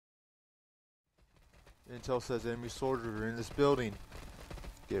Intel says enemy soldiers are in this building.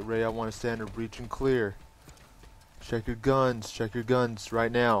 Get ready, I want to stand and breach and clear. Check your guns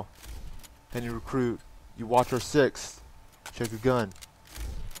right now. Any recruit, you watch our 6th. Check your gun.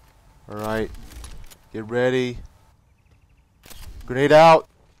 Alright, get ready. Grenade out.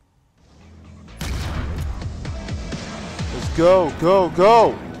 Let's go, go,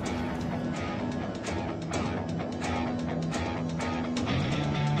 go!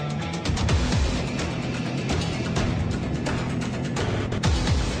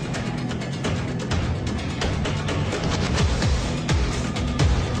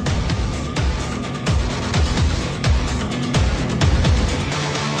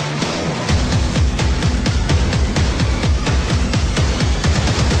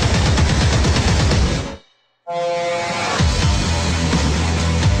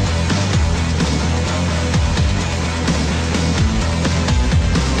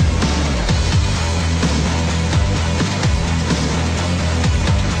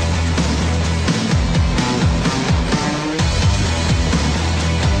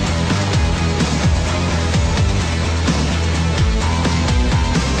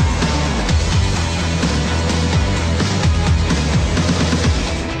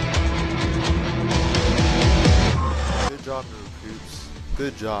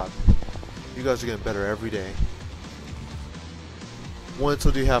 Good job. You guys are getting better every day. What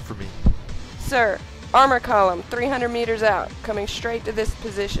intel do you have for me? Sir, armor column 300 meters out, coming straight to this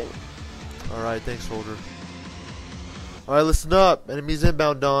position. Alright, thanks, soldier. Alright, listen up. Enemies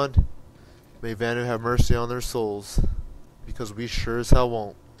inbound, Don. May Vanu have mercy on their souls. Because we sure as hell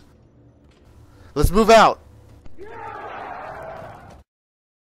won't. Let's move out!